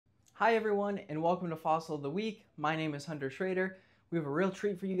Hi everyone, and welcome to Fossil of the Week. My name is Hunter Schrader. We have a real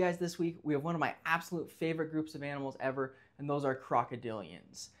treat for you guys this week. We have one of my absolute favorite groups of animals ever, and those are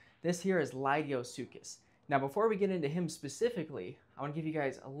crocodilians. This here is Leidyosuchus. Now before we get into him specifically, I want to give you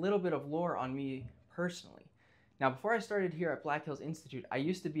guys a little bit of lore on me personally. Now before I started here at Black Hills Institute, I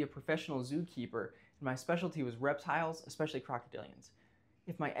used to be a professional zookeeper, and my specialty was reptiles, especially crocodilians.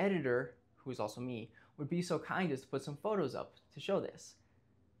 If my editor, who is also me, would be so kind as to put some photos up to show this.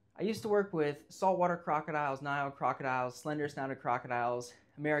 I used to work with saltwater crocodiles, Nile crocodiles, slender-snouted crocodiles,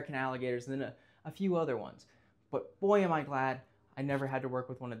 American alligators, and then a few other ones. But boy am I glad I never had to work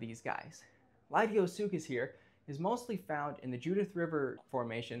with one of these guys. Leidyosuchus here is mostly found in the Judith River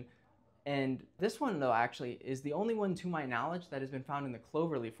Formation, and this one though actually is the only one to my knowledge that has been found in the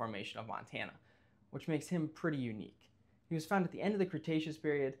Cloverleaf Formation of Montana, which makes him pretty unique. He was found at the end of the Cretaceous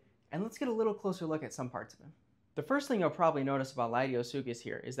period, and let's get a little closer look at some parts of him. The first thing you'll probably notice about Leidyosuchus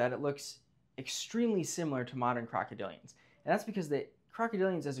here is that it looks extremely similar to modern crocodilians. And that's because the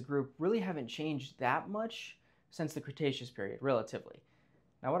crocodilians as a group really haven't changed that much since the Cretaceous period, relatively.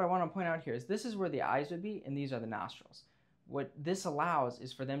 Now what I want to point out here is this is where the eyes would be, and these are the nostrils. What this allows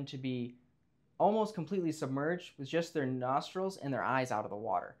is for them to be almost completely submerged with just their nostrils and their eyes out of the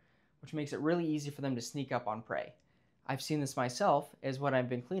water, which makes it really easy for them to sneak up on prey. I've seen this myself, as when I've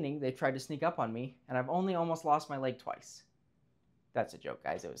been cleaning, they've tried to sneak up on me, and I've only almost lost my leg twice. That's a joke,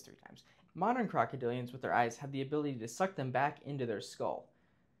 guys, it was 3 times. Modern crocodilians with their eyes have the ability to suck them back into their skull.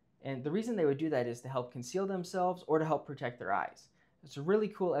 And the reason they would do that is to help conceal themselves or to help protect their eyes. It's a really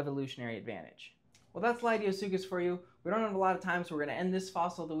cool evolutionary advantage. Well, that's Leidyosuchus for you. We don't have a lot of time, so we're going to end this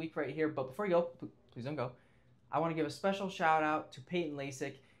Fossil of the Week right here. But before you go, please don't go, I want to give a special shout out to Peyton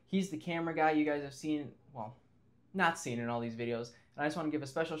Lasik. He's the camera guy you guys have seen, well, not seen in all these videos, and I just want to give a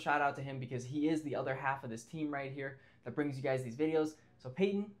special shout out to him because he is the other half of this team right here that brings you guys these videos. So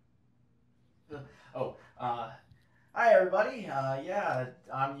Peyton. Hi everybody. Yeah,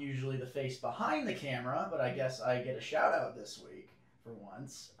 I'm usually the face behind the camera, but I guess I get a shout out this week for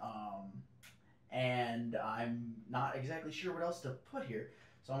once. And I'm not exactly sure what else to put here,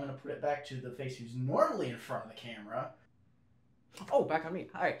 so I'm going to put it back to the face who's normally in front of the camera. Oh, back on me.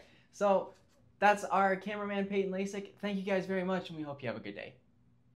 All right. So that's our cameraman, Peyton Lasik. Thank you guys very much, and we hope you have a good day.